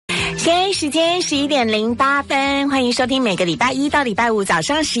现在时间11:08，欢迎收听每个礼拜一到礼拜五早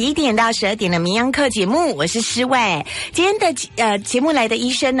上11点到12点的名扬课节目，我是诗伟。今天的节目来的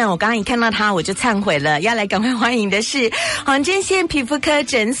医生呢，我刚刚一看到他我就忏悔了，要来赶快欢迎的是黄针县皮肤科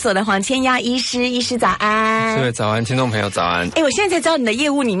诊所的黄千耀医师。医师早安。各位早安，听众朋友早安。我现在才知道你的业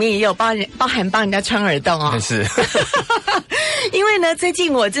务里面也有包含帮人家穿耳洞哦。是。因为呢，最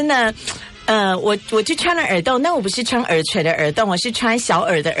近我真的。我就穿了耳洞，但我不是穿耳垂的耳洞，我是穿小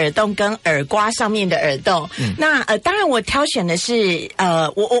耳的耳洞跟耳刮上面的耳洞。那当然我挑选的是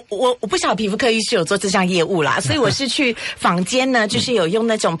我不晓得皮肤科医师有做这项业务啦，所以我是去坊间呢，就是有用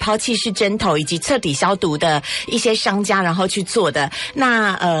那种抛弃式针头以及彻底消毒的一些商家，然后去做的。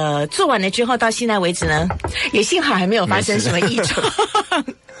那做完了之后，到现在为止呢，也幸好还没有发生什么异常。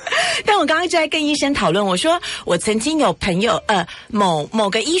但我刚刚就在跟医生讨论，我说我曾经有朋友某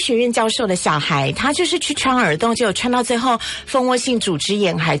个医学院教授的小孩，他就是去穿耳洞，结果穿到最后蜂窝性组织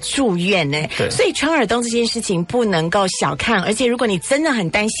炎还住院呢。所以穿耳洞这件事情不能够小看，而且如果你真的很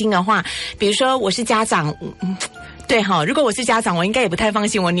担心的话，比如说我是家长。对哈，如果我是家长，我应该也不太放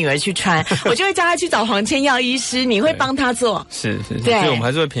心我女儿去穿，我就会叫她去找黄千耀医师，你会帮她做？是，所以我们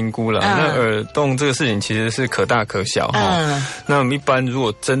还是会评估啦。那耳洞这个事情其实是可大可小哈。那我们一般如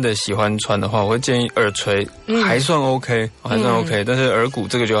果真的喜欢穿的话，我会建议耳垂还算 OK，但是耳骨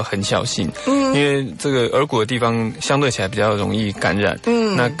这个就要很小心，因为这个耳骨的地方相对起来比较容易感染。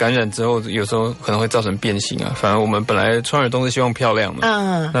那感染之后有时候可能会造成变形啊。反而我们本来穿耳洞是希望漂亮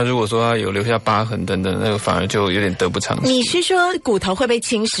嘛，那如果说它有留下疤痕等等，那个反而就有点得不偿失。你是说骨头会被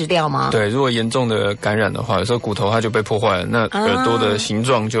侵蚀掉吗？对，如果严重的感染的话，有时候骨头它就被破坏了，那耳朵的形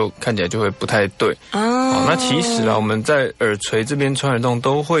状就看起来就会不太对。好，那其实啦，我们在耳垂这边穿耳洞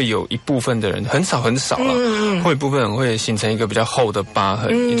都会有一部分的人，很少啦，会有一部分人会形成一个比较厚的疤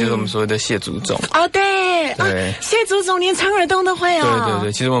痕，也就是我们所谓的蟹足肿。哦，对，蟹足肿连穿耳洞都会哦。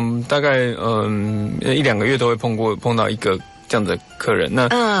对，其实我们大概1-2个月都会碰到一个这样的客人，那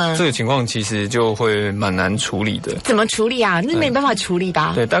这个情况其实就会蛮难处理的。怎么处理啊？那没办法处理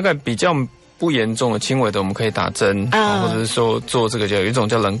吧？对，大概比较不严重的、轻微的，我们可以打针，或者是说做这个有一种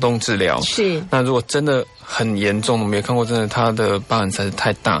叫冷冻治疗。是。那如果真的很严重，我们也看过，真的他的疤痕实在是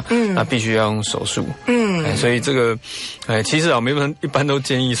太大，那必须要用手术。所以这个，其实啊，我们一般都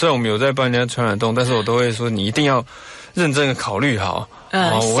建议，虽然我们有在帮人家穿耳洞，但是我都会说你一定要认真的考虑好。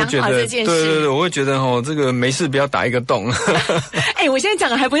我会觉得，对，我会觉得这个没事不要打一个洞。我现在讲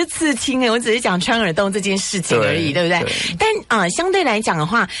的还不是刺青我只是讲穿耳洞这件事情而已，对不对？但相对来讲的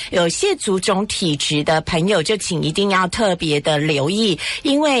话，有蟹足肿体质的朋友就请一定要特别的留意，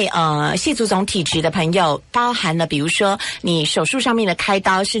因为蟹足肿体质的朋友包含了比如说你手术上面的开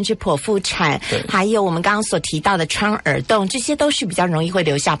刀，甚至剖腹产，还有我们刚刚所提到的穿耳洞，这些都是比较容易会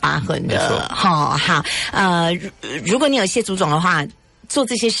留下疤痕的。好，如果你有蟹足肿的话，做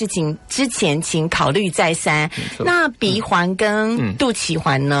这些事情之前请考虑再三。那鼻环跟肚脐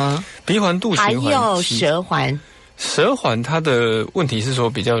环呢？鼻环、肚脐环还有舌环。舌环它的问题是说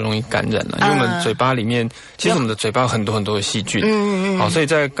比较容易感染了，因为我们嘴巴里面，其实我们的嘴巴有很多的细菌，好，所以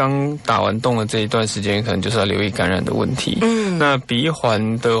在刚打完洞的这一段时间，可能就是要留意感染的问题。那鼻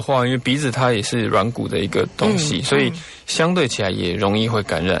环的话，因为鼻子它也是软骨的一个东西，所以相对起来也容易会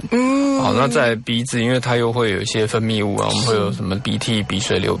感染。好，那在鼻子，因为它又会有一些分泌物啊，我们会有什么鼻涕、鼻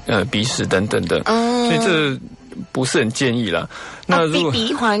水鼻屎等等的，所以这不是很建议啦。那如果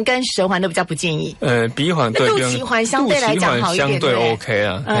鼻环跟舌环都比较不建议。鼻环对，肚脐环相对来讲好一点，相对 OK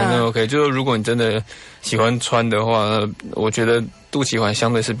啊，相对 OK。就是如果你真的喜欢穿的话，我觉得肚脐环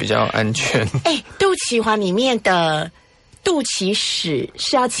相对是比较安全。肚脐环里面的肚脐屎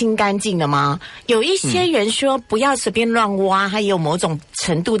是要清干净的吗？有一些人说不要随便乱挖，它也有某种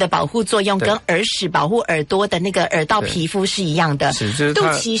程度的保护作用，跟耳屎保护耳朵的那个耳道皮肤是一样的。是，就是肚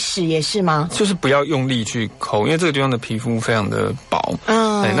脐屎也是吗？就是不要用力去抠，因为这个地方的皮肤非常的薄。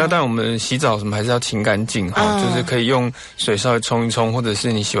那当然我们洗澡什么还是要清干净就是可以用水稍微冲一冲，或者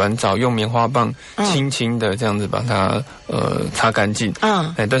是你洗完澡用棉花棒轻轻的这样子把它擦干净。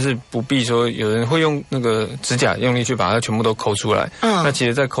但是不必说有人会用那个指甲用力去把它全部都抠出来。那其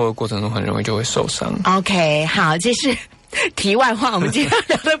实在抠的过程中很容易就会受伤。OK， 好，这是题外话，我们今天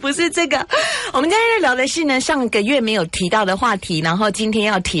聊的不是这个，我们今天聊的是呢上个月没有提到的话题，然后今天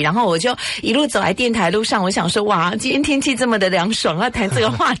要提，然后我就一路走来电台路上，我想说哇，今天天气这么的凉爽，要谈这个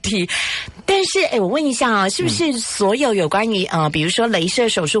话题。但是我问一下啊，是不是所有关于比如说雷射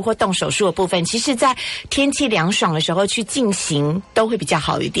手术或动手术的部分，其实在天气凉爽的时候去进行都会比较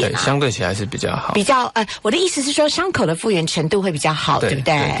好一点对，相对起来是比较好。比较我的意思是说伤口的复原程度会比较好，对不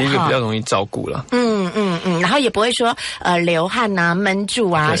对？第一个比较容易照顾了。然后也不会说流汗啊、闷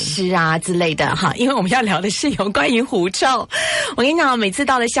住啊、湿啊之类的哈，因为我们要聊的是有关于狐臭。我跟你讲，每次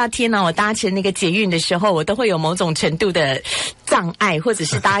到了夏天呢，我搭乘那个捷运的时候，我都会有某种程度的障碍，或者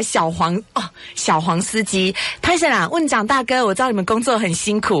是搭小黄司机。拍摄啦，问长大哥，我知道你们工作很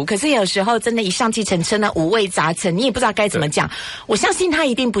辛苦，可是有时候真的，一上计程车呢，五味杂陈，你也不知道该怎么讲。我相信他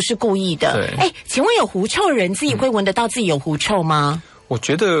一定不是故意的。请问有狐臭人自己会闻得到自己有狐臭吗？我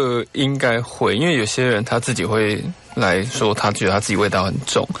觉得应该会，因为有些人他自己会来说他觉得他自己味道很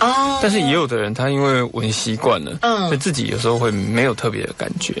重，但是也有的人他因为闻习惯了，所以自己有时候会没有特别的感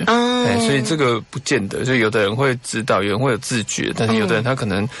觉，所以这个不见得，就有的人会知道，有人会有自觉，但是有的人他可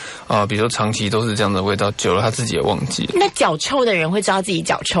能比如说长期都是这样的味道，久了他自己也忘记了。那脚臭的人会知道自己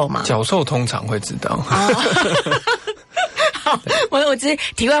脚臭吗？脚臭通常会知道。好，我只是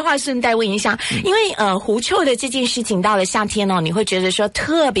题外话顺带问一下，因为狐臭的这件事情到了夏天哦，你会觉得说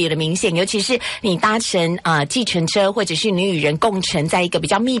特别的明显，尤其是你搭乘计程车或者是你与人共乘在一个比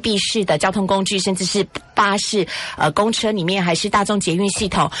较密闭式的交通工具，甚至是巴士、公车里面，还是大众捷运系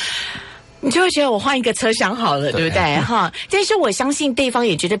统。你就会觉得我换一个车厢好了，对不对？哈，但是我相信对方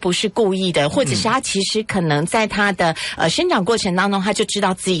也绝对不是故意的，或者是他其实可能在他的生长过程当中，他就知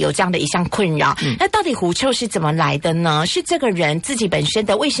道自己有这样的一项困扰。那到底狐臭是怎么来的呢？是这个人自己本身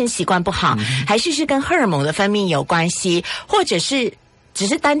的卫生习惯不好，还是跟荷尔蒙的分泌有关系，或者是只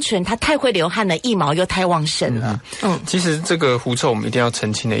是单纯他太会流汗了，腋毛又太旺盛了。其实这个狐臭我们一定要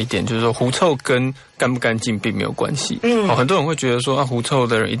澄清的一点，就是说狐臭跟干不干净并没有关系。很多人会觉得说狐臭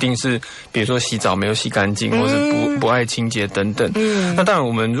的人一定是比如说洗澡没有洗干净，或是不爱清洁等等。那当然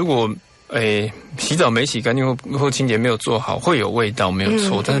我们如果洗澡没洗干净或清洁没有做好，会有味道没有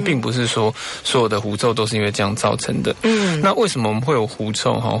错，但是并不是说所有的狐臭都是因为这样造成的。那为什么我们会有狐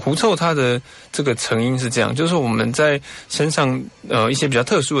臭？狐臭它的这个成因是这样，就是我们在身上一些比较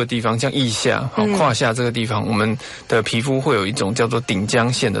特殊的地方，像腋下、胯下这个地方，我们的皮肤会有一种叫做顶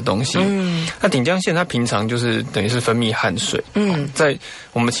浆腺的东西。那顶浆腺它平常就是等于是分泌汗水。在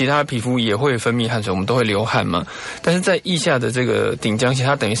我们其他皮肤也会分泌汗水，我们都会流汗嘛。但是在腋下的这个顶浆腺，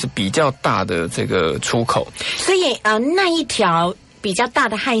它等于是比较大的这个出口，所以那一条比较大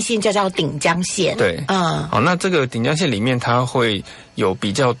的汗腺就叫顶浆腺。对，好，那这个顶浆腺里面它会有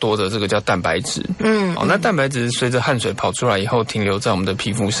比较多的这个叫蛋白质。那蛋白质随着汗水跑出来以后，停留在我们的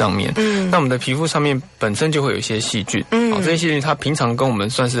皮肤上面。那我们的皮肤上面本身就会有一些细菌。这些细菌它平常跟我们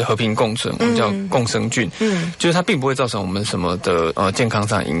算是和平共存，我们叫共生菌。就是它并不会造成我们什么的健康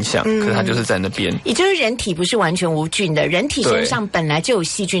上的影响，可是它就是在那边。也就是人体不是完全无菌的，人体身上本来就有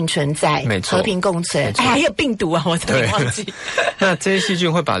细菌存在，没错，和平共存。还有病毒啊，我差点忘记。那这些细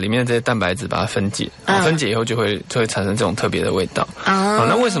菌会把里面的这些蛋白质把它分解，分解以后就会产生这种特别的味道。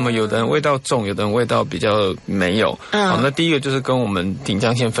那为什么有的人味道重，有的人味道比较没有？那第一个就是跟我们顶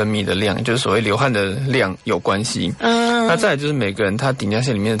浆腺分泌的量，就是所谓流汗的量有关系。那再来就是每个人他顶浆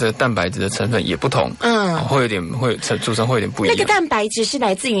腺里面的这个蛋白质的成分也不同。会组成会有点不一样。那个蛋白质是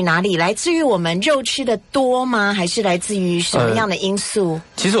来自于哪里？来自于我们肉吃的多吗？还是来自于什么样的因素？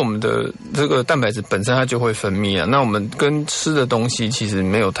其实我们的这个蛋白质本身它就会分泌啊，那我们跟吃的东西其实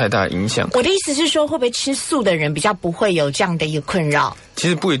没有太大影响。我的意思是说，会不会吃素的人比较不会有这样的一个困扰？其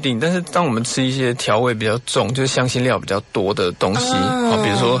实不一定，但是当我们吃一些调味比较重，就是香辛料比较多的东西，比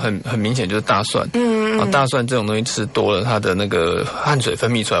如说很明显就是大蒜。大蒜这种东西吃多了，它的那个汗水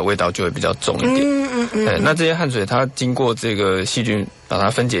分泌出来味道就会比较重一点。那这些汗水它经过这个细菌把它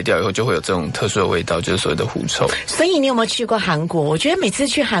分解掉以后，就会有这种特殊的味道，就是所谓的狐臭。所以你有没有去过韩国？我觉得每次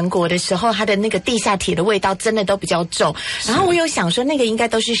去韩国的时候，它的那个地下铁的味道真的都比较重。然后我有想说，那个应该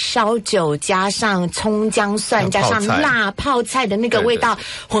都是烧酒加上葱姜蒜加上辣泡菜的那个味道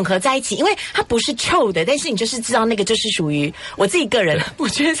混合在一起，因为它不是臭的，但是你就是知道那个就是属于我自己个人，我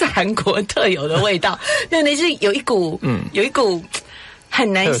觉得是韩国特有的味道。那是有一股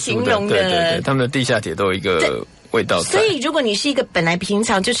很难形容的。对，他们的地下铁都有一个味道在。所以如果你是一个本来平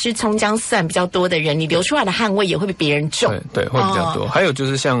常就吃葱姜蒜比较多的人，你流出来的汗味也会比别人重。对，会比较多。还有就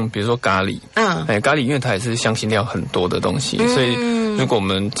是像比如说咖喱，咖喱因为它也是香辛料很多的东西，所以如果我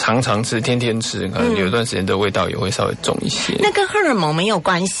们常常吃、天天吃，可能有一段时间的味道也会稍微重一些。那跟荷尔蒙没有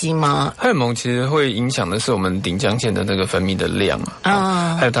关系吗？荷尔蒙其实会影响的是我们顶浆腺的那个分泌的量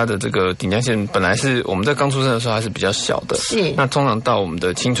还有它的这个顶浆腺本来是我们在刚出生的时候它是比较小的，是那通常到我们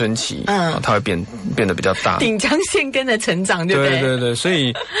的青春期，它会变得比较大，顶浆腺跟着成长，对不对？对，所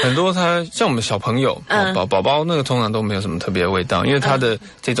以很多它像我们小朋友宝宝那个通常都没有什么特别的味道，因为它的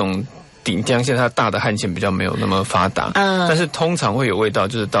这种顶浆腺它大的汗腺比较没有那么发达，但是通常会有味道，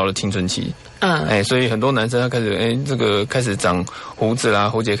就是到了青春期所以很多男生他开始这个开始长胡子啦，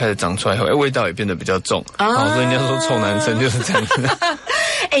喉结开始长出来后，味道也变得比较重，所以人家说臭男生就是这样子。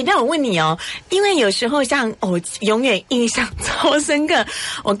那我问你哦，因为有时候像我永远印象超深刻，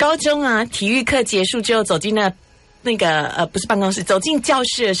我高中啊体育课结束之后走进那个不是办公室，走进教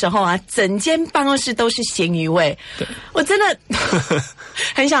室的时候啊，整间办公室都是咸鱼味，我真的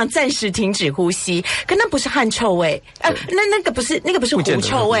很想暂时停止呼吸。可那不是汗臭味，那个不是狐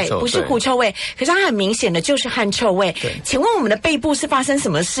臭味，不是狐臭味，可是它很明显的就是汗臭味。请问我们的背部是发生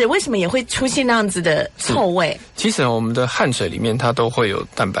什么事？为什么也会出现那样子的臭味？其实我们的汗水里面它都会有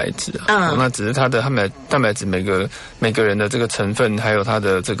蛋白质那只是它的蛋白质每个人的这个成分还有它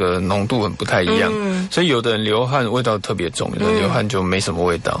的这个浓度很不太一样，所以有的人流汗味道特别重，有的流汗就没什么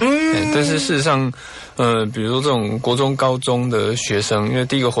味道。但是事实上，比如说这种国中、高中的学生，因为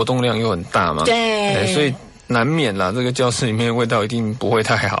第一个活动量又很大嘛，对，所以难免啦，这个教室里面的味道一定不会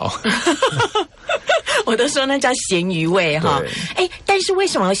太好。我都说那叫咸鱼味哈。但是为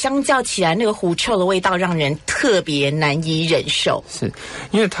什么相较起来那个狐臭的味道让人特别难以忍受？是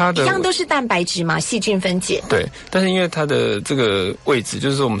因为它的一样都是蛋白质嘛，细菌分解。对，但是因为它的这个位置，就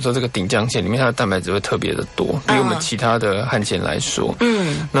是说我们说这个顶浆腺里面它的蛋白质会特别的多，比我们其他的汗腺来说，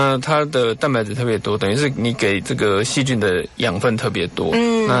那它的蛋白质特别多，等于是你给这个细菌的养分特别多，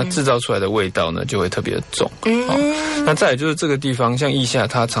那制造出来的味道呢就会特别的重。那再来就是这个地方，像腋下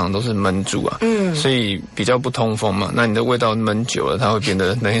它常常都是闷住所以比较不通风嘛，那你的味道闷久了，它会变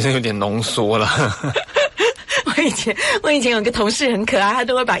得等于是有点浓缩了。我以前有个同事很可爱，他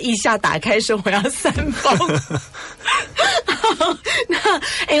都会把腋下打开说我要散风。那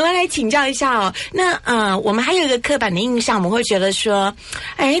我来请教一下哦，那我们还有一个刻板的印象，我们会觉得说，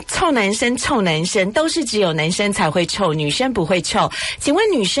臭男生都是只有男生才会臭，女生不会臭。请问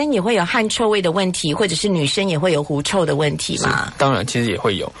女生也会有汗臭味的问题，或者是女生也会有狐臭的问题吗？当然，其实也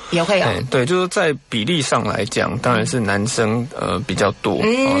会有。对，就是在比例上来讲，当然是男生比较多。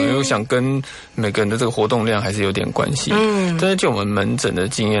因为我想跟每个人的这个活动量还是有点关系。但是就我们门诊的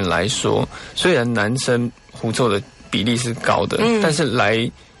经验来说，虽然男生狐臭的比例是高的，但是来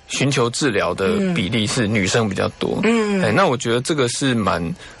寻求治疗的比例是女生比较多。那我觉得这个是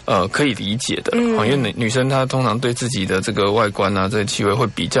蛮可以理解的。因为女生她通常对自己的这个外观啊，这个气味会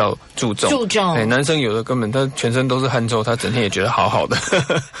比较注重。男生有的根本他全身都是汗臭，他整天也觉得好好的。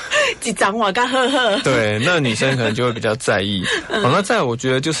一张我刚呵呵。对，那女生可能就会比较在意。那再来我觉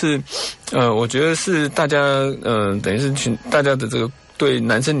得就是我觉得是大家等于是大家的这个对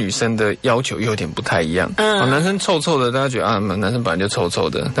男生女生的要求又有点不太一样。男生臭臭的，大家觉得男生本来就臭臭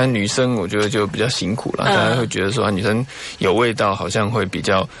的，但女生我觉得就比较辛苦了。大家会觉得说女生有味道，好像会比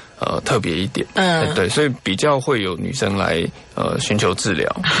较特别一点。对，所以比较会有女生来寻求治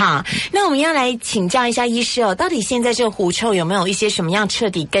疗。好，那我们要来请教一下医师哦，到底现在这个狐臭有没有一些什么样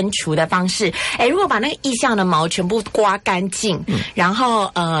彻底根除的方式？如果把那个腋下的毛全部刮干净，然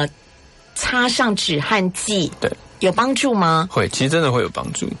后擦上止汗剂，对。有帮助吗？会，其实真的会有帮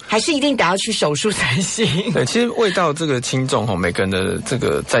助。还是一定得要去手术才行？对，其实味道这个轻重每个人的这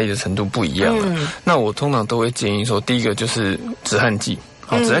个在意的程度不一样。那我通常都会建议说，第一个就是止汗剂。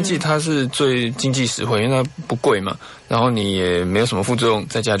止汗剂它是最经济实惠，因为它不贵嘛，然后你也没有什么副作用，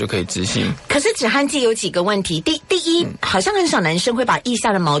在家就可以执行。可是止汗剂有几个问题，第一，好像很少男生会把腋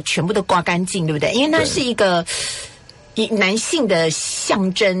下的毛全部都刮干净，对不对？因为那是一个男性的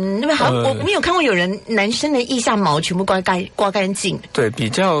象征，对吧？好像我没有看过有人男生的腋下毛全部刮干净。对，比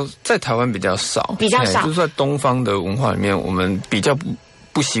较在台湾比较少，就是在东方的文化里面，我们比较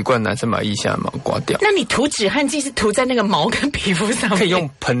不习惯男生把腋下的毛刮掉。那你涂止汗剂是涂在那个毛跟皮肤上面？可以用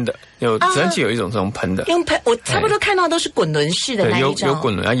喷的，有止汗剂有一种这种喷的，用喷，我差不多看到都是滚轮式的那一种，有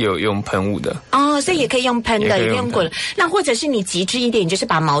滚轮，也有用喷雾的。所以也可以用喷的，也可以用滚。那或者是你极致一点，你就是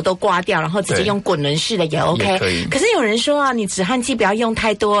把毛都刮掉，然后直接用滚轮式的也 OK。也可以。可是有人说你止汗剂不要用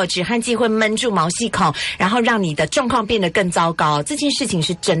太多，止汗剂会闷住毛细孔，然后让你的状况变得更糟糕。这件事情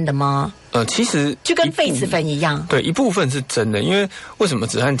是真的吗？其实就跟痱子粉一样，对，一部分是真的，因为为什么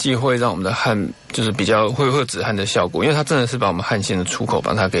止汗剂会让我们的汗就是比较会有止汗的效果？因为它真的是把我们汗腺的出口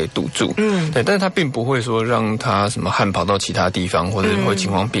把它给堵住，对，但是它并不会说让它什么汗跑到其他地方，或者会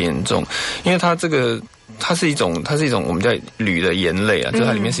情况变严重，因为它这个。它是一种我们叫铝的盐类就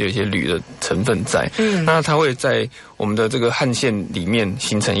它里面是有一些铝的成分在，那它会在我们的这个汗腺里面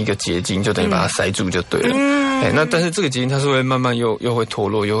形成一个结晶，就等于把它塞住就对了。那但是这个结晶它是会慢慢又会脱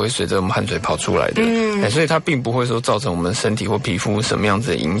落，又会随着我们汗水跑出来的，所以它并不会说造成我们身体或皮肤什么样子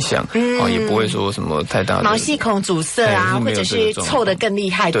的影响，也不会说说什么太大的毛细孔阻塞啊，或者是臭的更厉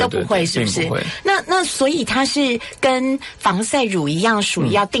害，都不会，是不是？那所以它是跟防晒乳一样，属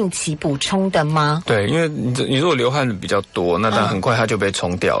于要定期补充的吗？对，因为你如果流汗比较多，那当然很快它就被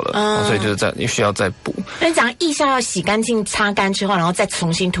冲掉了，所以就是你需要再补。那你讲腋下要洗干净、擦干之后，然后再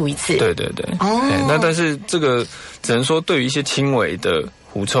重新涂一次。对。那但是这个只能说对于一些轻微的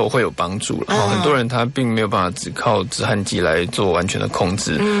狐臭会有帮助了。很多人他并没有办法只靠止汗剂来做完全的控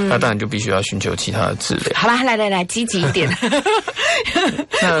制，那当然就必须要寻求其他的治疗。好吧，来，积极一点。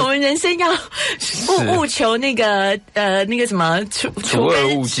我们人生要务求那个什么除恶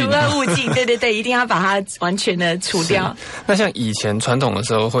务尽，对，一定要把它完全的除掉。那像以前传统的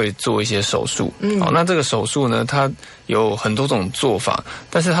时候会做一些手术，那这个手术呢，它有很多种做法，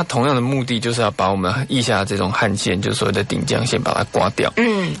但是它同样的目的就是要把我们腋下这种汗腺，就是所谓的顶浆腺，把它刮掉。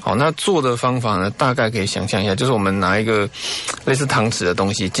好，那做的方法呢，大概可以想象一下，就是我们拿一个类似汤匙的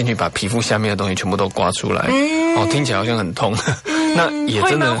东西进去，把皮肤下面的东西全部都刮出来。听起来好像很痛，那也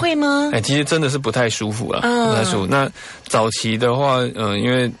真的会吗？其实真的是不太舒服啦，不太舒服。那早期的话，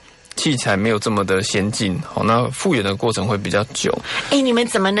因为器材没有这么的先进，好，那复原的过程会比较久。你们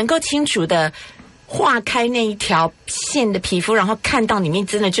怎么能够清楚的划开那一条线的皮肤，然后看到里面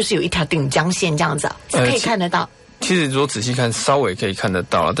真的就是有一条顶浆线这样子是可以看得到？其实如果仔细看，稍微可以看得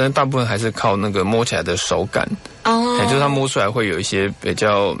到，但是大部分还是靠那个摸起来的手感。就是它摸出来会有一些比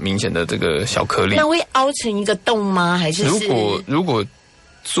较明显的这个小颗粒。那会凹成一个洞吗？还是如果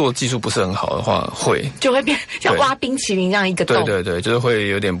做技术不是很好的话，就会变像挖冰淇淋这样一个洞。对，就是会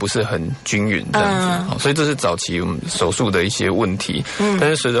有点不是很均匀这样子。所以这是早期我们手术的一些问题。但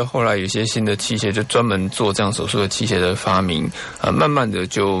是随着后来有一些新的器械，就专门做这样手术的器械的发明，慢慢的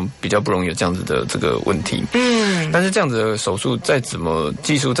就比较不容易有这样子的这个问题。但是这样子的手术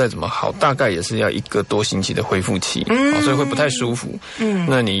技术再怎么好，大概也是要1个多星期的恢复期，所以会不太舒服。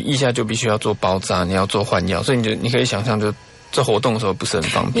那你腋下就必须要做包扎，你要做换药，所以你可以想象就。这活动的时候不是很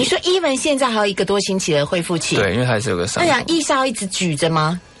方便。你说even现在还有1个多星期的恢复期？对，因为它还是有个伤口。腋下要一直举着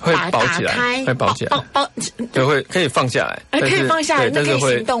吗？会包起来，会包起来，对，可以放下来，可以放下来，那可以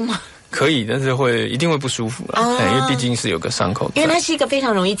行动吗？可以，但是一定会不舒服啦，因为毕竟是有个伤口，因为它是一个非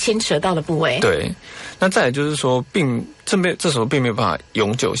常容易牵扯到的部位。对，那再来就是说，这时候并没有办法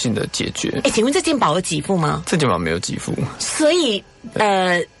永久性的解决。请问这健保有给付吗？这健保没有给付，所以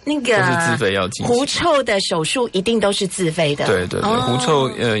那个都是自费要进行。狐臭的手术一定都是自费的。对，狐臭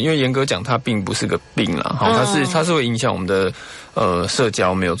因为严格讲它并不是个病啦，它是会影响我们的社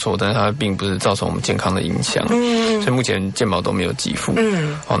交没有错，但是它并不是造成我们健康的影响。所以目前健保都没有给付。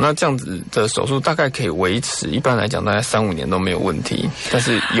好，那这样子的手术大概可以维持，一般来讲大概3-5年都没有问题，但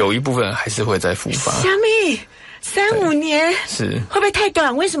是有一部分还是会再复发。虾米？3-5年是会不会太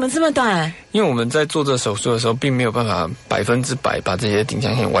短？为什么这么短？因为我们在做这手术的时候，并没有办法100%把这些顶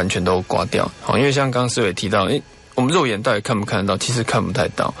浆腺完全都刮掉。好，因为像刚刚思伟提到，我们肉眼到底看不看得到？其实看不太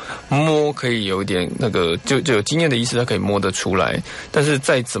到，摸可以有一点那个，就有经验的医师他可以摸得出来，但是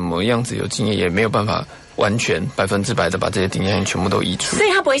再怎么样子有经验，也没有办法完全100%的把这些顶浆腺全部都移除。所以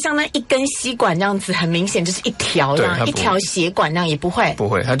它不会像那一根吸管这样子，很明显就是一条这样，一条血管那样，也不会。不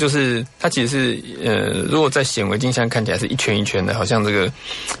会，它其实是如果在显微镜下看起来是一圈一圈的，好像这个有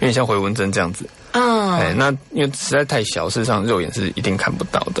点像回纹针这样子。那因为实在太小，事实上肉眼是一定看不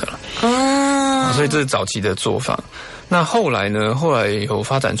到的了。所以这是早期的做法。那后来呢？后来有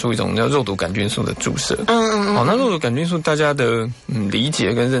发展出一种叫肉毒杆菌素的注射。好，那肉毒杆菌素大家的理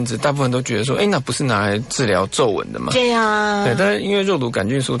解跟认知，大部分都觉得说，那不是拿来治疗皱纹的嘛？对啊。对，但是因为肉毒杆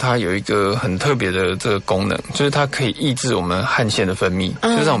菌素它有一个很特别的这个功能，就是它可以抑制我们汗腺的分泌，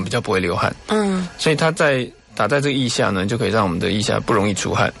就让我们比较不会流汗。所以它打在这个腋下呢，就可以让我们的腋下不容易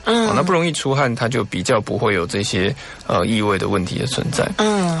出汗。那不容易出汗，它就比较不会有这些异味的问题的存在。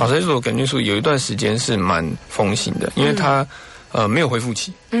好，所以说杆菌素有一段时间是蛮风行的，因为它没有恢复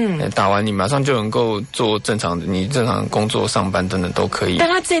期。打完你马上就能够做正常的，你正常工作、上班等等都可以。但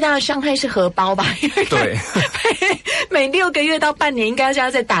它最大的伤害是荷包吧？对，每6个月到半年应该要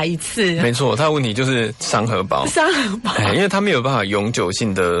再打一次。没错，它的问题就是伤荷包。因为它没有办法永久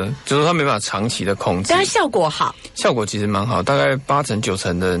性的，就是说它没办法长期的控制。但它效果好，效果其实蛮好，大概8-9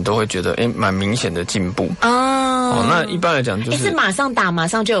成的人都会觉得蛮明显的进步。那一般来讲就是马上打马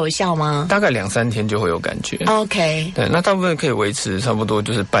上就有效吗？大概2-3天就会有感觉。OK， 对，那大部分可以维持差不多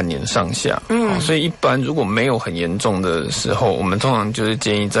就是半年上下。所以一般如果没有很严重的时候，我们通常就是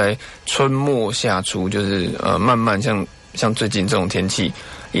建议在春末夏初，就是慢慢像最近这种天气，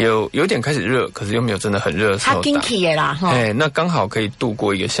有点开始热，可是又没有真的很热的时候打。它天气的啦，那刚好可以度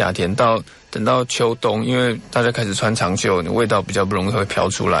过一个夏天，到等到秋冬，因为大家开始穿长袖，你味道比较不容易会飘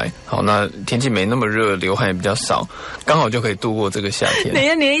出来。好，那天气没那么热，流汗也比较少，刚好就可以度过这个夏天。等一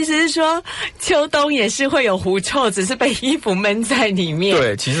下，你的意思是说，秋冬也是会有狐臭，只是被衣服闷在里面？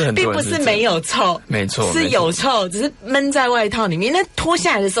对，其实很多人并不是没有臭，没错，是有臭，只是闷在外套里面。那脱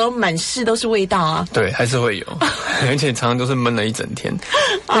下来的时候，满室都是味道啊。对，还是会有，而且常常都是闷了一整天。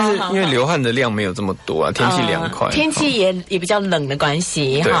但是因为流汗的量没有这么多啊，天气凉快，天气也比较冷的关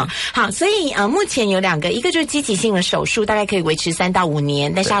系哈。好，所以目前有2个，一个就是积极性的手术，大概可以维持3到5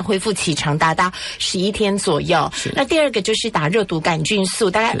年，但是它恢复期长达到11天左右。那第2个就是打热毒杆菌素，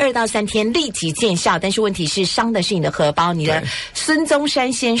大概2到3天立即见效，但是问题是伤的是你的荷包，你的孙中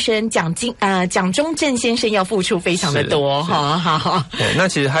山先生、蒋中正先生要付出非常的多哈。好，对，那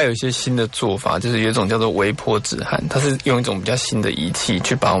其实还有一些新的做法，就是有一种叫做微波止汗，它是用一种比较新的仪器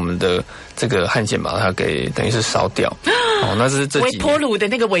去把我们的这个汗腺把它给等于是烧掉。哦，那是这几年微波炉的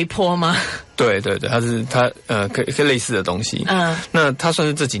那个微波吗？对，它可以类似的东西。那它算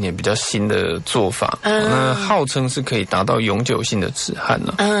是这几年比较新的做法。那号称是可以达到永久性的止汗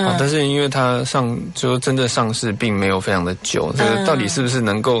了。但是因为它就真正上市并没有非常的久，这个到底是不是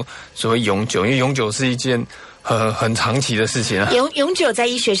能够所谓永久？因为永久是一件很长期的事情啊。永久在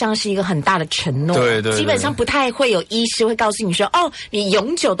医学上是一个很大的承诺，对，基本上不太会有医师会告诉你说，你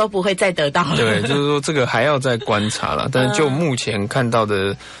永久都不会再得到了。对，就是说这个还要再观察啦。但是就目前看到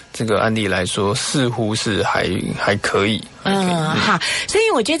的这个案例来说，似乎是还可以。好，所以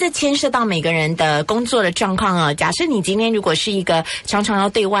我觉得这牵涉到每个人的工作的状况啊。假设你今天如果是一个常常要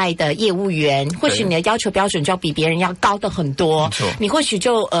对外的业务员，或许你的要求标准就要比别人要高的很多，你或许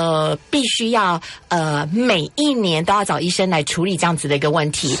就必须要每一年都要找医生来处理这样子的一个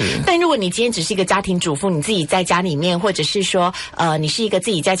问题。但如果你今天只是一个家庭主妇，你自己在家里面，或者是说你是一个自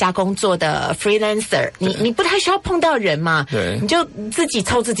己在家工作的 freelancer， 你不太需要碰到人嘛，对，你就自己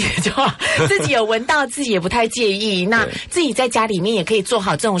凑自己的就好，自己有闻到自己也不太介意，那自己在家里面也可以做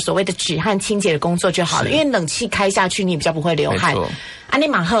好这种所谓的止汗清洁的工作就好了，因为冷气开下去你也比较不会流汗。你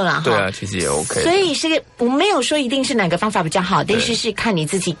马赫啦，对啊，其实也 OK。所以我没有说一定是哪个方法比较好，但是看你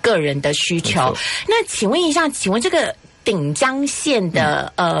自己个人的需求。那请问一下，这个顶浆腺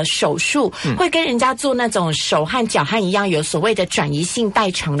的手术会跟人家做那种手汗、脚汗一样，有所谓的转移性代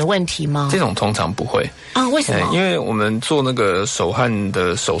偿的问题吗？这种通常不会啊，为什么？因为我们做那个手汗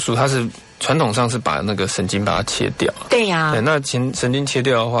的手术，它是传统上是把那个神经把它切掉。对呀，那神经切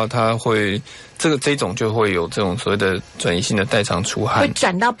掉的话，它会。这种就会有这种所谓的转移性的代偿出汗，会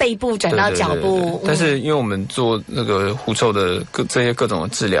转到背部，转到脚部。但是因为我们做那个狐臭的这些各种的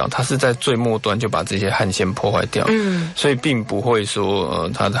治疗，它是在最末端就把这些汗腺破坏掉，所以并不会说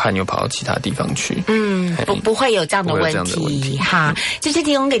它的汗又跑到其他地方去，不会有这样的问题。好，这是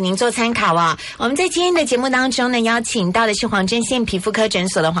提供给您做参考啊。我们在今天的节目当中呢，邀请到的是黄针线皮肤科诊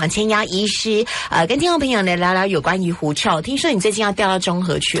所的黄千耀医师，跟听众朋友呢聊聊有关于狐臭。听说你最近要调到中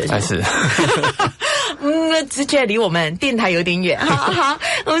和去了，还是？只觉得离我们电台有点远。好，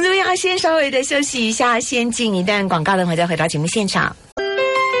我们这边要先稍微的休息一下，先进一段广告，等会再回到节目现场。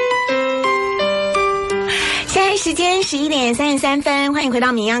现在时间11点33分，欢迎回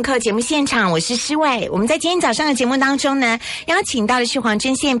到名扬课节目现场，我是施伟。我们在今天早上的节目当中呢，邀请到的是黄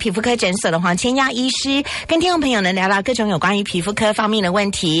针线皮肤科诊所的黄千耀医师，跟听众朋友呢聊聊各种有关于皮肤科方面的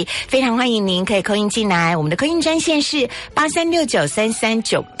问题。非常欢迎您可以call in进来，我们的call in专线是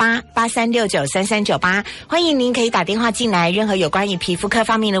83693398，83693398，欢迎您可以打电话进来，任何有关于皮肤科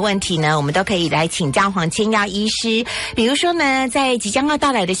方面的问题呢，我们都可以来请教黄千耀医师。比如说呢，在即将要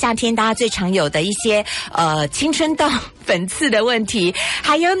到来的夏天，大家最常有的一些青春痘、粉刺的问题，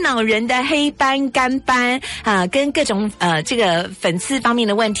还有脑仁的黑斑、干斑跟各种这个粉刺方面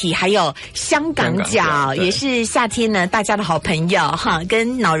的问题，还有香港脚也是夏天呢大家的好朋友哈，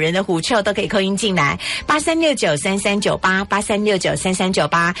跟脑仁的狐臭都可以call in进来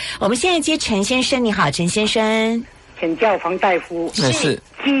83693398，83693398。我们现在接陈先生，你好，陈先生。请教黄大夫，是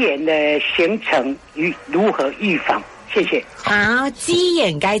鸡眼的形成与如何预防？谢谢。好，鸡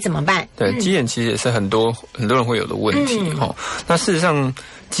眼该怎么办？对，鸡眼其实也是很多人会有的问题哈。那事实上，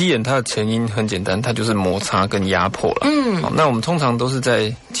鸡眼它的成因很简单，它就是摩擦跟压迫了。那我们通常都是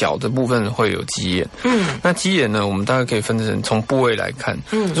在脚的部分会有鸡眼。那鸡眼呢，我们大概可以分成从部位来看。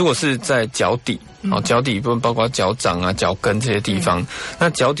如果是在脚底。脚底部分包括脚掌啊、脚跟这些地方。那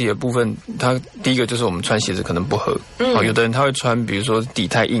脚底的部分，它第一个就是我们穿鞋子可能不合。有的人他会穿，比如说底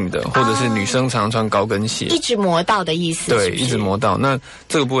太硬的，或者是女生常常穿高跟鞋，一直磨到的意思。对，是不是一直磨到。那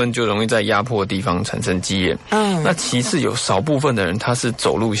这个部分就容易在压迫的地方产生鸡眼。那其次有少部分的人他是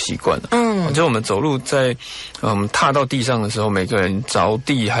走路习惯了。就我们走路在踏到地上的时候，每个人着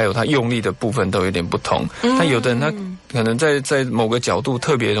地还有他用力的部分都有点不同。那有的人他可能在某个角度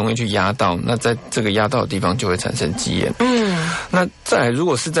特别容易去压到，那在这个压到的地方就会产生鸡眼。那再来，如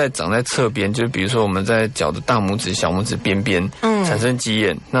果是长在侧边，就比如说我们在脚的大拇指、小拇指边边，产生鸡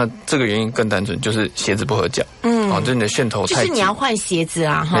眼，那这个原因更单纯，就是鞋子不合脚。就是你的楦头太紧，就是你要换鞋子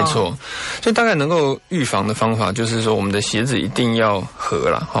啊。没错，所以大概能够预防的方法就是说，我们的鞋子一定要合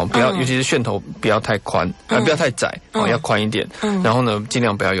啦，不要，尤其是楦头不要太宽，不要太窄，要宽一点。然后呢，尽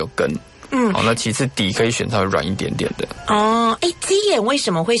量不要有跟。那其次底可以选稍微软一点点的。鸡眼为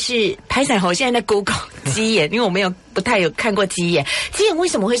什么会是拍彩猴？现在在 Google 鸡眼，因为我不太有看过鸡眼。鸡眼为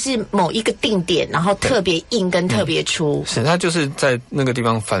什么会是某一个定点，然后特别硬跟特别粗？是它就是在那个地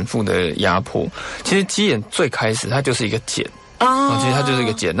方反复的压迫。其实鸡眼最开始它就是一个茧。其实它就是一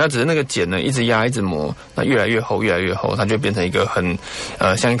个茧，那只是那个茧呢，一直压，一直磨，那越来越厚，越来越厚，它就变成一个很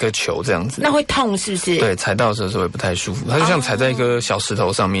像一颗球这样子。那会痛是不是？对，踩到的时候是会不太舒服，它就像踩在一颗小石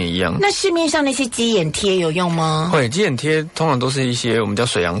头上面一样。那市面上那些鸡眼贴有用吗？会，鸡眼贴通常都是一些我们叫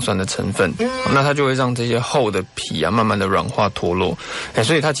水杨酸的成分，那它就会让这些厚的皮啊慢慢的软化脱落，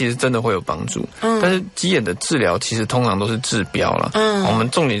所以它其实真的会有帮助。但是鸡眼的治疗其实通常都是治标啦。我们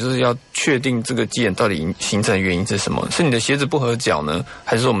重点就是要确定这个鸡眼到底形成的原因是什么？是你的鞋子不合脚呢，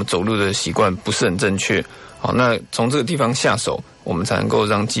还是说我们走路的习惯不是很正确？那从这个地方下手，我们才能够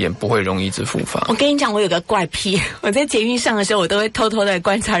让鸡眼不会容易一直复发。我跟你讲，我有个怪癖，我在捷运上的时候，我都会偷偷的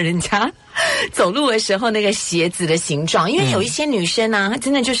观察人家走路的时候那个鞋子的形状，因为有一些女生啊，她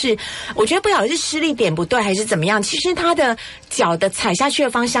真的就是，我觉得不晓得是施力点不对还是怎么样，其实她的脚的踩下去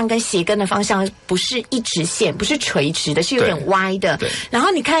的方向跟鞋跟的方向不是一直线，不是垂直的，是有点歪的。然后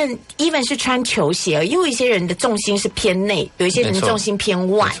你看 even 是穿球鞋，因为一些人的重心是偏内，有一些人的重心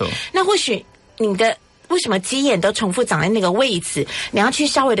偏外，那或许你的为什么鸡眼都重复长在那个位置？你要去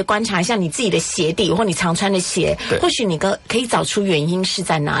稍微的观察一下你自己的鞋底或你常穿的鞋，或许你可以找出原因是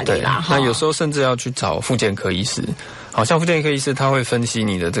在哪里啦。那有时候甚至要去找复健科医师，好像复健科医师他会分析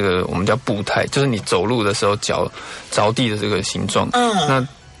你的这个我们叫步态，就是你走路的时候脚着地的这个形状。那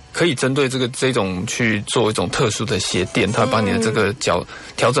可以针对这种去做一种特殊的鞋垫，它把你的这个脚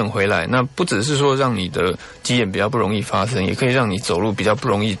调整回来。那不只是说让你的鸡眼比较不容易发生，也可以让你走路比较不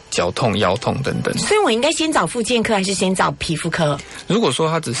容易脚痛、腰痛等等。所以我应该先找复健科还是先找皮肤科？如果说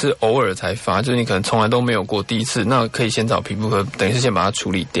它只是偶尔才发，就是你可能从来都没有过，第一次，那可以先找皮肤科，等于是先把它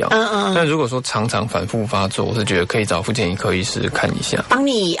处理掉。但如果说常常反复发作，我是觉得可以找复健科医师看一下，帮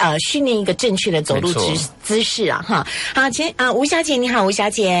你训练一个正确的走路姿势啊哈。好，吴小姐你好，吴小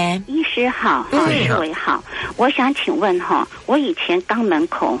姐。医师好，各位好，我想请问哈，我以前肛门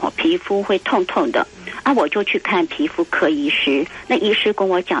口皮肤会痛痛的啊，我就去看皮肤科医师，那医师跟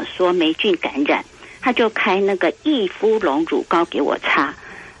我讲说霉菌感染，他就开那个益肤龙乳膏给我擦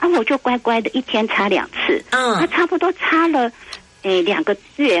啊，我就乖乖的一天擦2次，他差不多擦了2个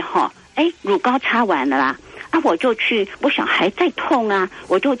月哈，乳膏擦完了啦。我就去，我想还在痛啊，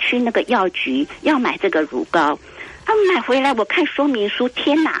我就去那个药局要买这个乳膏。买回来我看说明书，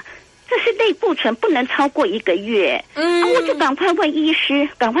天哪，这是类固醇，不能超过1个月。我就赶快问医师，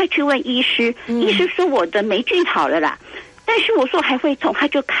赶快去问医师。医师说我的霉菌好了啦，但是我说还会痛，他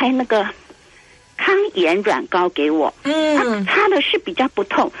就开那个抗炎软膏给我。擦的是比较不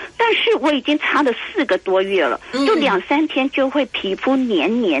痛，但是我已经擦了4个多月了，就2-3天就会皮肤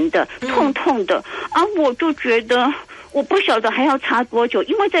黏黏的、痛痛的我就觉得。我不晓得还要擦多久，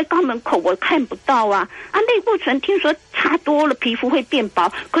因为在肛门口我看不到啊。类固醇听说擦多了皮肤会变薄，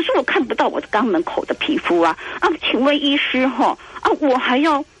可是我看不到我的肛门口的皮肤啊。请问医师我还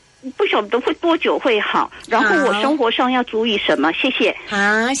要不晓得会多久会好，然后我生活上要注意什么？谢谢。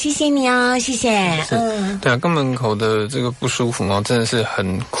好，谢谢你哦，谢谢。对啊，肛门口的这个不舒服真的是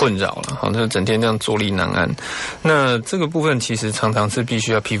很困扰了，就整天这样坐立难安。那这个部分其实常常是必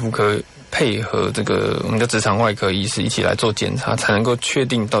须要皮肤科配合这个我们的直肠外科医师一起来做检查，才能够确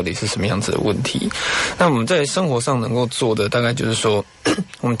定到底是什么样子的问题。那我们在生活上能够做的，大概就是说，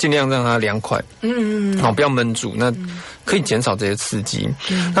我们尽量让它凉快，不要闷住，那可以减少这些刺激。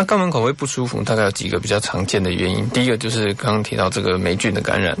那肛门口会不舒服，大概有几个比较常见的原因。第一个就是刚刚提到这个霉菌的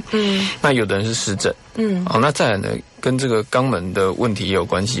感染，那有的人是湿疹，那再来呢，跟这个肛门的问题也有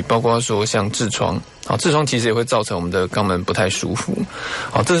关系，包括说像痔疮。痔疮其实也会造成我们的肛门不太舒服。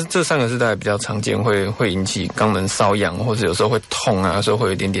这3个是大概比较常见，会引起肛门瘙痒，或者有时候会痛啊，有时候会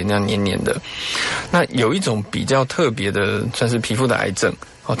有一点点那样黏黏的。那有一种比较特别的，算是皮肤的癌症，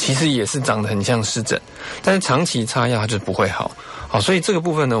其实也是长得很像湿疹，但是长期擦药它就不会好。好，所以这个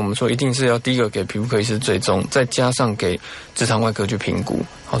部分呢，我们说一定是要第一个给皮肤科医师追踪，再加上给直肠外科去评估。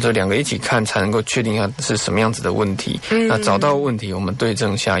好，这两个一起看才能够确定它是什么样子的问题。那找到问题，我们对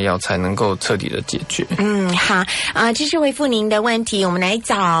症下药才能够彻底的解决。好这是回复您的问题，我们来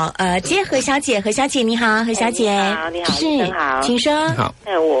找接何小姐。何小姐你好，何小姐。你好，是，医生好，请说。好。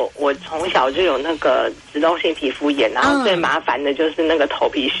我从小就有那个脂漏性皮肤炎，然后最麻烦的就是那个头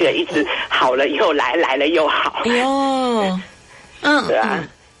皮屑一直好了又来，来了又好。哎呦。对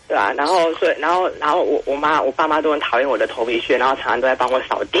啊，然后我爸妈都很讨厌我的头皮屑，然后常常都在帮我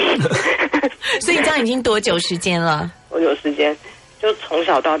扫地。所以这样已经多久时间了？多久时间？就从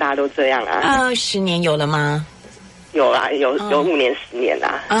小到大都这样啊。10年有了吗？有啊，有5年10年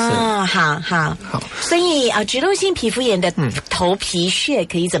啦。好。所以脂漏性皮肤炎的头皮屑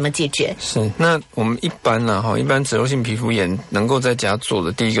可以怎么解决？是，那我们一般一般脂漏性皮肤炎能够在家做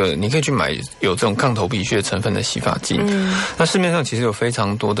的，第一个你可以去买有这种抗头皮屑成分的洗发精。那市面上其实有非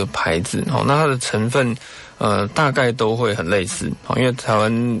常多的牌子，那它的成分大概都会很类似，因为台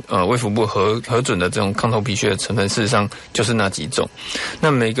湾卫福部核准的这种抗头皮屑的成分，事实上就是那几种。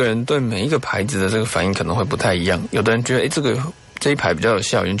那每个人对每一个牌子的这个反应可能会不太一样，有的人觉得这一排比较有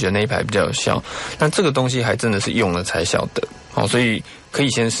效，有人觉得那一排比较有效，但这个东西还真的是用了才晓得。所以可以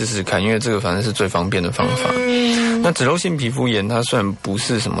先试试看，因为这个反正是最方便的方法。那脂漏性皮肤炎它虽然不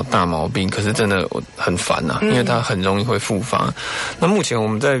是什么大毛病，可是真的很烦因为它很容易会复发。那目前我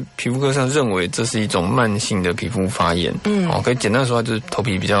们在皮肤科上认为这是一种慢性的皮肤发炎。可以简单说，它就是头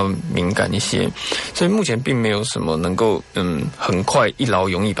皮比较敏感一些，所以目前并没有什么能够很快一劳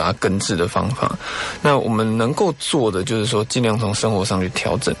永逸把它根治的方法。那我们能够做的就是说，尽量从生活上去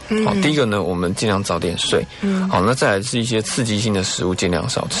调整。第一个呢，我们尽量早点睡。那再来是一些刺激性的食物尽量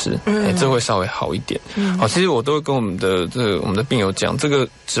少吃，这会稍微好一点。其实我都会跟我们的病友讲，这个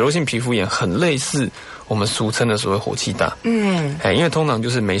脂漏性皮肤炎很类似我们俗称的所谓火气大。因为通常就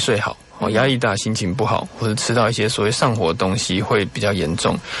是没睡好，压力大，心情不好，或者吃到一些所谓上火的东西会比较严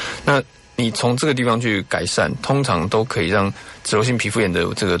重。那你从这个地方去改善，通常都可以让脂漏性皮肤炎的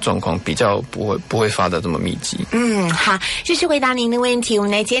这个状况比较不会发得这么密集。好，这是回答您的问题。我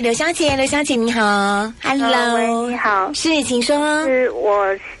们来接刘小姐。刘小姐你好 ，Hello， 喂，你好，是，请说。是我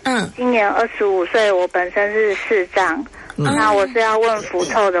今年25岁，我本身是视障。那我是要问狐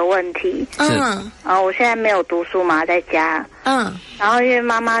臭的问题。我现在没有读书嘛，在家。然后因为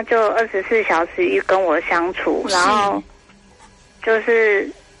妈妈就24小时跟我相处，然后就是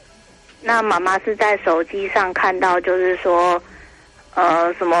那妈妈是在手机上看到，就是说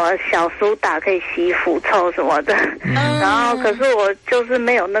什么小苏打可以洗狐臭什么的。然后可是我就是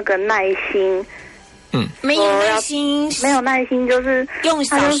没有那个耐心。没有耐心，就是用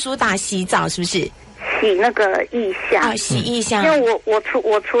小苏打洗澡，是不是？洗那个腋下，洗腋下。因为我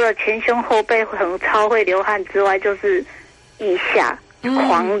除了前胸后背超会流汗之外，就是腋下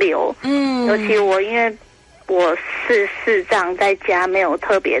狂流。尤其因为我是视障，在家没有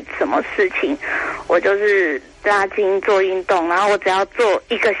特别什么事情，我就是拉筋做运动，然后我只要做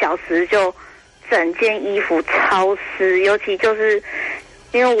1个小时，就整件衣服超湿。尤其就是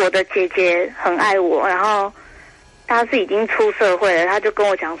因为我的姐姐很爱我，然后她是已经出社会了，她就跟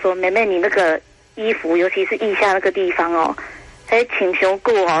我讲说：“妹妹，你那个衣服，尤其是腋下那个地方请求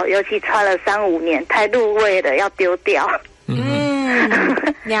过尤其穿了3-5年，太入味了，要丢掉。”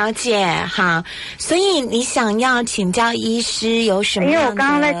了解。好，所以你想要请教医师有什么样的？因为我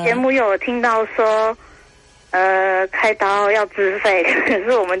刚刚在节目又有听到说开刀要自费，可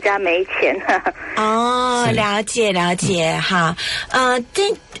是我们家没钱。了解。好，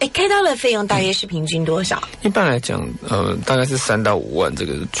开刀的费用大约是平均多少？一般来讲，大概是3到5万这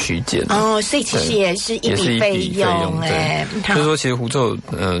个区间。所以其实也是一笔费用。就是说，其实狐臭，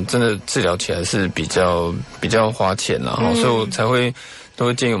真的治疗起来是比较花钱啦，所以我都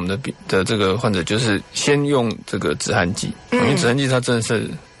会建议我们的这个患者，就是先用这个止汗剂，因为止汗剂它真的是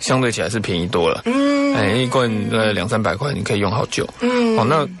相对起来是便宜多了。一罐200-300块你可以用好久。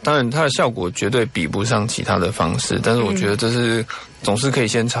那当然它的效果绝对比不上其他的方式，但是我觉得这是总是可以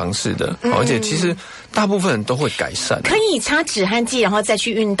先尝试的。而且其实大部分人都会改善。可以擦止汗剂然后再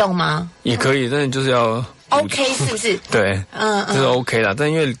去运动吗？也可以，但是就是要OK 是不是？对，就是 OK 啦。但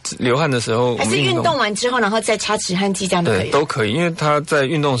因为流汗的时候，还是运动完之后，然后再擦止汗剂，这样都可以。对，都可以。因为它在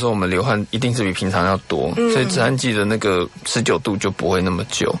运动的时候，我们流汗一定是比平常要多，所以止汗剂的那个持久度就不会那么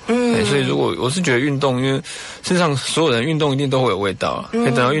久。所以如果我是觉得运动，因为事实上所有人运动一定都会有味道，可以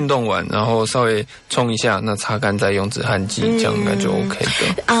等到运动完，然后稍微冲一下，那擦干再用止汗剂，这样应该就 OK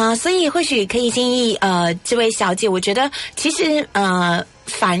的。所以或许可以建议这位小姐，我觉得其实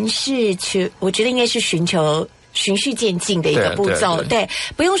凡事我觉得应该是寻求循序渐进的一个步骤，对，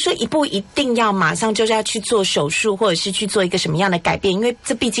不用说一步一定要马上就是要去做手术，或者是去做一个什么样的改变，因为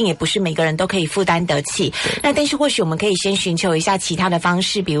这毕竟也不是每个人都可以负担得起。那但是或许我们可以先寻求一下其他的方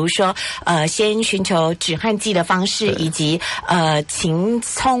式，比如说先寻求止汗剂的方式，以及勤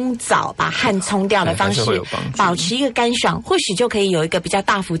冲澡把汗冲掉的方式，保持一个干爽，或许就可以有一个比较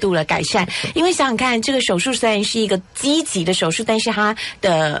大幅度的改善。因为想想看，这个手术虽然是一个积极的手术，但是它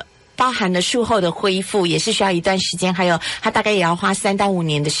的包含了术后的恢复也是需要一段时间，还有它大概也要花3到5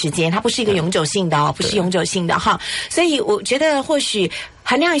年的时间，它不是一个永久性的哦，不是永久性的哈。所以我觉得或许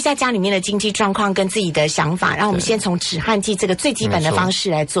衡量一下家里面的经济状况跟自己的想法，让我们先从止汗剂这个最基本的方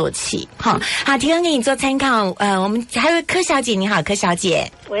式来做起。好，提供给你做参考。我们还有柯小姐，你好，柯小姐。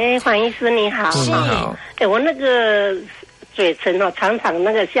喂，黄医师你好。是。我那个嘴唇哦，常常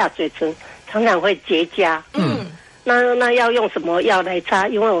那个下嘴唇常常会结痂。那要用什么药来擦？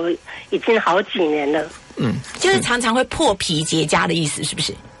因为我已经好几年了。就是常常会破皮结痂的意思，是不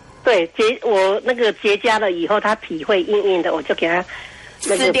是？对，我那个结痂了以后，它皮会硬硬的，我就给它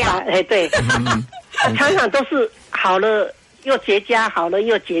撕掉。对，常常都是好了又结痂，好了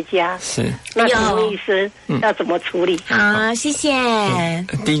又结痂。是，那请问医师要怎么处理？好，谢谢。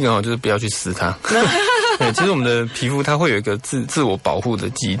第一个就是不要去撕它。对，其实我们的皮肤它会有一个自我保护的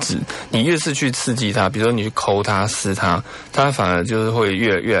机制，你越是去刺激它，比如说你去抠它、撕它，它反而就是会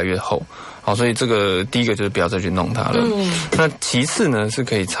越来越厚。好，所以这个第一个就是不要再去弄它了。那其次呢，是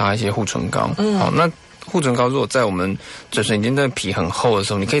可以擦一些护唇膏。好，那护唇膏如果在我们嘴唇已经在皮很厚的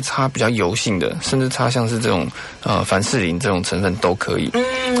时候，你可以擦比较油性的，甚至擦像是这种凡士林这种成分都可以。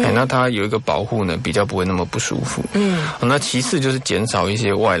那它有一个保护呢，比较不会那么不舒服。那其次就是减少一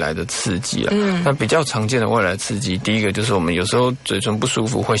些外来的刺激了。那比较常见的外来刺激，第一个就是我们有时候嘴唇不舒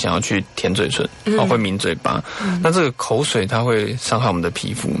服，会想要去舔嘴唇，会抿嘴巴。那这个口水它会伤害我们的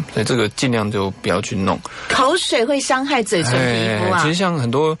皮肤，所以这个尽量就不要去弄。口水会伤害嘴唇皮肤啊？其实像很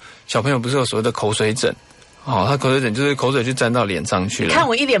多小朋友不是有所谓的口水疹。他口水疹就是口水去沾到脸上去了。看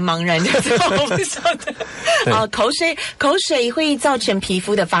我一脸茫然就知道我不晓得。口水会造成皮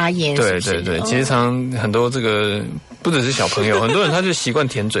肤的发炎。对对对，其实很多这个不只是小朋友，很多人他就习惯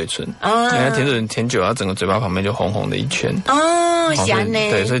舔嘴唇，舔嘴唇舔久了，整个嘴巴旁边就红红的一圈。香呢。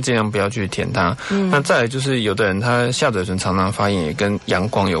对，所以尽量不要去舔它。那再来就是有的人他下嘴唇常常发炎，也跟阳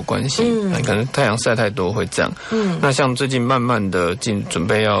光有关系。可能太阳晒太多会这样。那像最近慢慢的准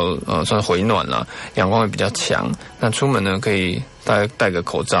备要算回暖了，阳光会比较强，那出门呢可以戴个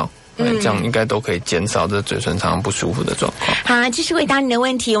口罩。这样应该都可以减少这嘴唇常常不舒服的状况。好，继续回答你的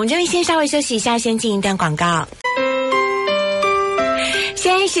问题。我们这边先稍微休息一下，先进一段广告。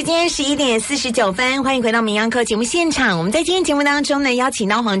现在时间11:49，欢迎回到名医课节目现场。我们在今天节目当中呢，邀请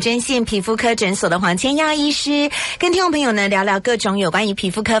到黄针线皮肤科诊所的黄千耀医师，跟听众朋友呢聊聊各种有关于皮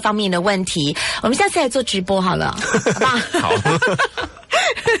肤科方面的问题。我们下次来做直播好了，好不好？好。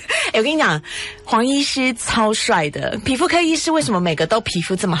我跟你讲，黄医师超帅的，皮肤科医师为什么每个都皮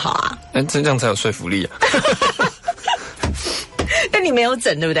肤这么好啊？这样才有说服力啊。但你没有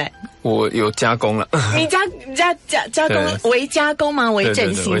整，对不对？我有加工了。你加工微加工吗？微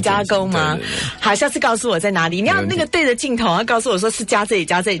整形加工吗？对。好，下次告诉我在哪里。你要那个对着镜头，要告诉我说是加这里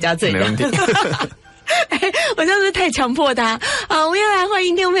加这里加这里。没问题。我这样子太强迫他啊！我们要来欢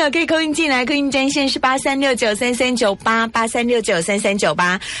迎听众朋友可以扣音进来，扣音专线是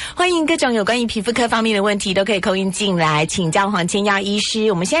8369339883693398，欢迎各种有关于皮肤科方面的问题都可以扣音进来，请教黄千耀医师。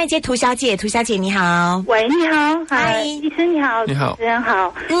我们现在接涂小姐，涂小姐你好。喂，你好，嗨，医生你好，你好，主持人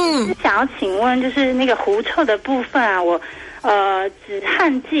好。是想要请问，就是那个狐臭的部分啊，我止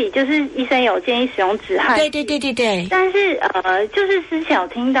汗剂就是医生有建议使用止汗剂，对。但是就是之前有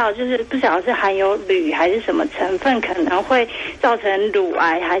听到，就是不晓得是含有铝还是什么成分，可能会造成乳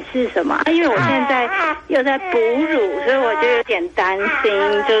癌还是什么因为我现在又在哺乳，所以我就有点担心，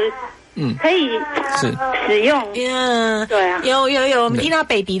就是可以使用。对啊，有，我们听到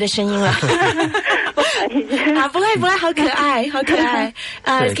baby 的声音了。不好意思啊，不会，好可爱，好可爱。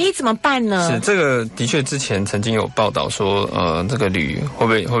可以怎么办呢？是这个的确之前曾经有报道说，这个铝会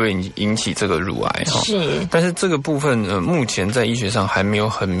不会引起这个乳癌？是，但是这个部分目前在医学上还没有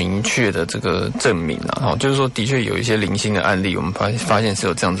很明确的这个证明啊。就是说，的确有一些零星的案例，我们发现是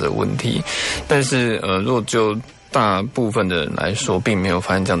有这样子的问题，但是如果就大部分的人来说，并没有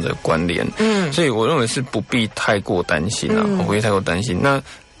发现这样的关联。所以我认为是不必太过担心啊，不必太过担心。那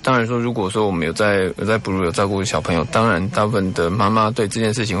当然说，如果说我们有在哺乳有照顾小朋友，当然大部分的妈妈对这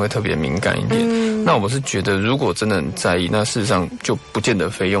件事情会特别敏感一点。那我是觉得，如果真的很在意，那事实上就不见得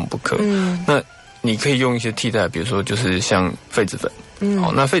非用不可。那你可以用一些替代，比如说就是像痱子粉。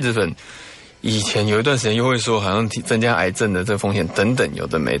那痱子粉以前有一段时间又会说好像增加癌症的这个风险等等有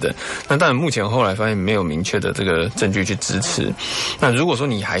的没的。那当然目前后来发现没有明确的这个证据去支持。那如果说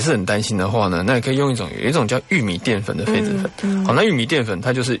你还是很担心的话呢，那你可以用有一种叫玉米淀粉的痱子粉。好，那玉米淀粉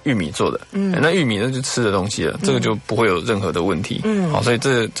它就是玉米做的，那玉米那就吃的东西了，这个就不会有任何的问题。好，所以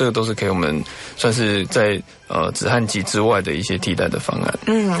这个都是可以我们算是在止汗剂之外的一些替代的方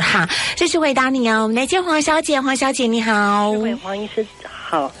案。好，这是回答你哦。我们来接黄小姐，黄小姐你好。各位黄医师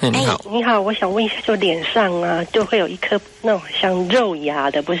好。你好。你好，我想问一下，就脸上啊，就会有一颗那种像肉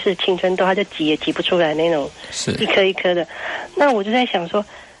芽的，不是青春痘，它就挤也挤不出来那种，是一颗一颗的。那我就在想说，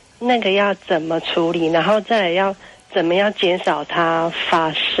那个要怎么处理，然后再来要怎么样减少它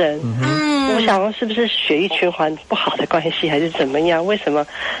发生？我想说是不是血液循环不好的关系，还是怎么样？为什么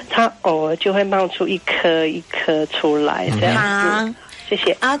它偶尔就会冒出一颗一颗出来这样子？谢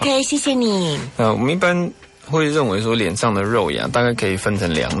谢。OK， 谢谢你。我们一般会认为说脸上的肉芽大概可以分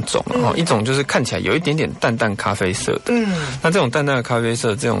成2种，一种就是看起来有一点点淡淡咖啡色的，那这种淡淡的咖啡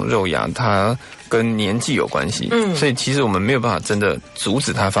色这种肉芽它跟年纪有关系，所以其实我们没有办法真的阻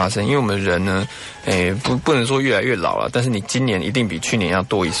止它发生，因为我们人呢，不能说越来越老了，但是你今年一定比去年要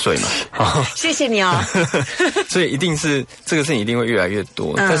多1岁嘛。谢谢你哦。所以一定是这个事情一定会越来越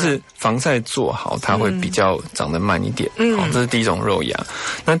多，但是防晒做好，它会比较长得慢一点。好，这是第一种肉芽。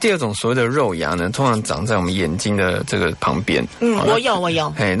那第二种所谓的肉芽呢，通常长在我们眼睛的这个旁边。我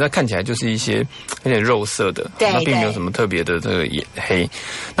有。那看起来就是一些有点肉色的，对，那并没有什么特别的这个黑。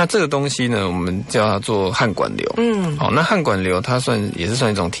那这个东西呢，我们叫它做汗管瘤。好，那汗管瘤它也是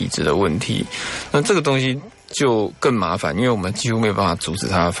算一种体质的问题。那这个东西就更麻烦，因为我们几乎没有办法阻止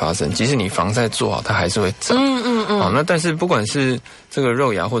它的发生，即使你防晒做好，它还是会长。好，那但是不管是这个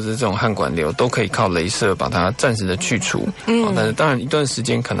肉芽或者是这种汗管瘤，都可以靠雷射把它暂时的去除。但是当然一段时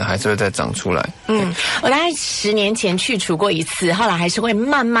间可能还是会再长出来。我大概10年前去除过一次，后来还是会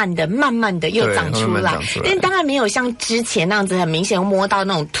慢慢的又长出来，但当然没有像之前那样子很明显摸到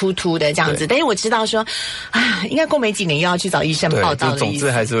那种突突的这样子。但是我知道说应该过没几年又要去找医生报道的意思。总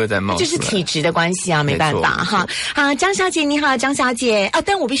之还是会再冒出来，就是体质的关系啊，没办法哈。好，张小姐你好，张小姐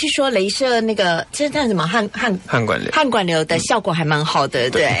但我必须说，雷射那个这叫什么汗管瘤的效果还蛮好的，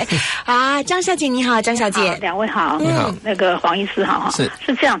对。张小姐你好，张小姐，两位好，你好，那个黄医师好，是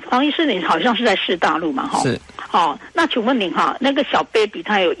这样，黄医师你好像是在市大陆嘛，是。那请问您那个小 baby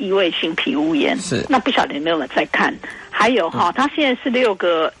他有异位性皮肤炎，是，那不晓得有没有在看？还有他现在是6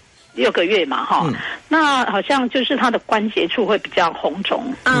个月嘛，那好像就是他的关节处会比较红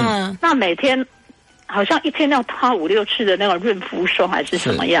肿，那每天好像一天要擦5-6次的那个润肤霜还是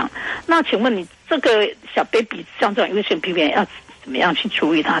什么样？那请问你这个小 baby 像这种异位性皮肤炎要怎么样去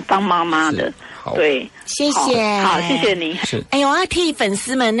处理它？当妈妈的，对，谢谢，好，谢谢你。是，我要替粉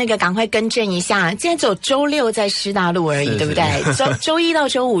丝们赶快更正一下，现在只有周6在师大路而已，对不对？周1到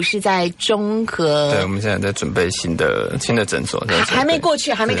周5是在中和。对，我们现在在准备新的诊所，还没过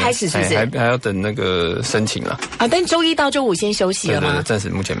去，还没开始，是不是？还要等那个申请了。但周1到周5先休息了吗？对，暂时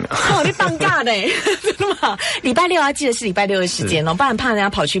目前没有。你放假的，真的吗？礼拜6要记得是礼拜6的时间哦，不然怕人家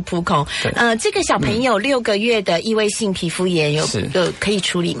跑去扑空。这个小朋友6个月的异位性皮肤炎有可以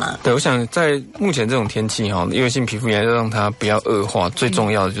处理吗？对，我想在目前这种天气异位性皮肤炎要让它不要恶化，最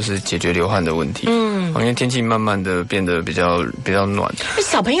重要的就是解决流汗的问题。因为天气慢慢的变得比较暖。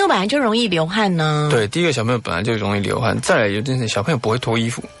小朋友本来就容易流汗呢。对，第一个小朋友本来就容易流汗，再来有件事，小朋友不会脱衣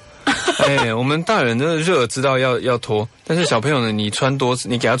服。我们大人真的热知道要脱，但是小朋友呢，你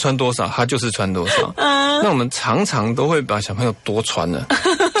给他穿多少，他就是穿多少。那我们常常都会把小朋友多穿了。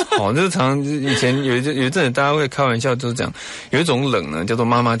就是以前有一阵子大家会开玩笑，就是讲有一种冷呢，叫做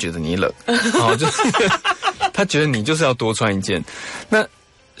妈妈觉得你冷，就是他觉得你就是要多穿一件。那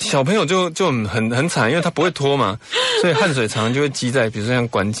小朋友就很惨，因为他不会脱嘛，所以汗水常常就会积在，比如说像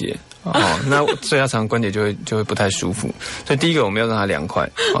关节。那所以他常常关节就会不太舒服，所以第一个我们要让它凉快，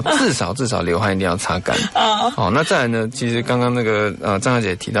至少流汗一定要擦干。那再来呢，其实刚刚那个张小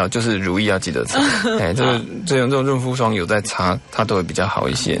姐提到，就是乳液要记得擦，这种润肤霜有在擦，它都会比较好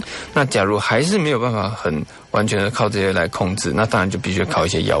一些。那假如还是没有办法很完全的靠这些来控制，那当然就必须靠一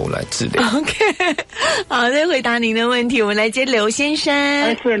些药物来治疗。OK， 好，再回答您的问题，我们来接刘先生。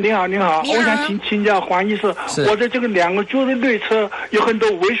是，你好，我想请教黄医师，我的这个2个脚的内侧有很多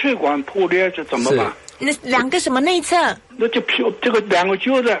微血管破裂，这怎么办？那2个什么内侧？那就这个2个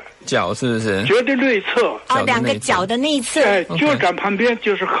脚的脚是不是？脚的内侧。2个脚的内侧。脚掌旁边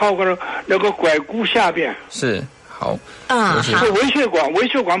就是靠个那个拐骨下边。是。好，是微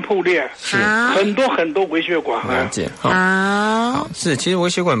血管破裂，是很多微血管。了解，好，是，其实微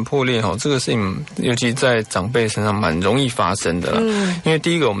血管破裂这个事情，尤其在长辈身上蛮容易发生的啦。因为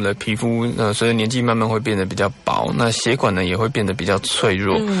第一个，我们的皮肤随着年纪慢慢会变得比较薄，那血管呢也会变得比较脆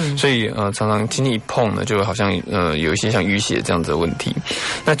弱，所以常常轻轻一碰呢，就好像有一些像淤血这样子的问题。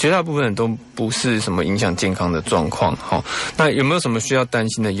那绝大部分人都不是什么影响健康的状况。那有没有什么需要担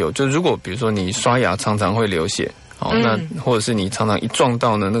心的？有，就如果比如说你刷牙常常会流血。那或者是你常常一撞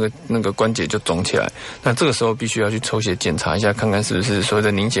到呢，那个关节就肿起来，那这个时候必须要去抽血检查一下，看看是不是所谓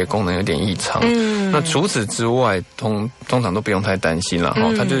的凝血功能有点异常。那除此之外，通常都不用太担心了。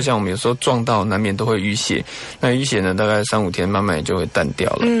它就是像我们有时候撞到，难免都会淤血。那淤血呢，大概3-5天慢慢也就会淡掉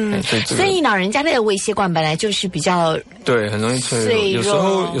了。所以老人家的微血管本来就是比较很容易脆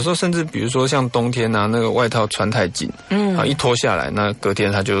弱。有时候甚至比如说像冬天啊，那个外套穿太紧，一脱下来，那隔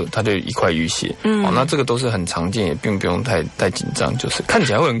天它就一块淤血。那这个都是很常见。也并不用太紧张，就是看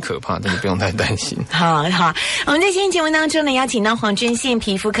起来会很可怕，但是不用太担心。好，我们在今天节目当中呢，邀请到黄针线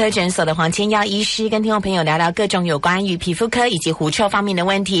皮肤科诊所的黄千耀医师，跟听众朋友聊聊各种有关于皮肤科以及狐臭方面的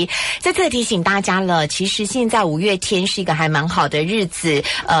问题。再次提醒大家了，其实现在5月天是一个还蛮好的日子，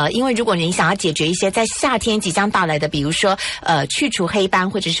因为如果你想要解决一些在夏天即将到来的，比如说去除黑斑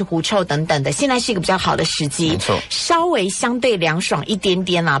或者是狐臭等等的，现在是一个比较好的时机，没错，稍微相对凉爽一点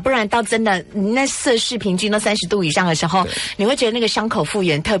点啦，不然到真的那摄氏平均都30度以上的时候，你会觉得那个伤口复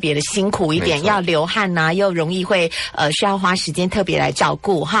原特别的辛苦一点，要流汗啊，又容易会需要花时间特别来照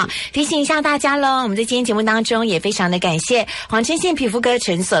顾哈。提醒一下大家咯，我们在今天节目当中也非常的感谢黄针线皮肤科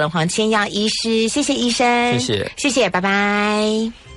诊所的黄千耀医师，谢谢医生，谢谢，拜拜。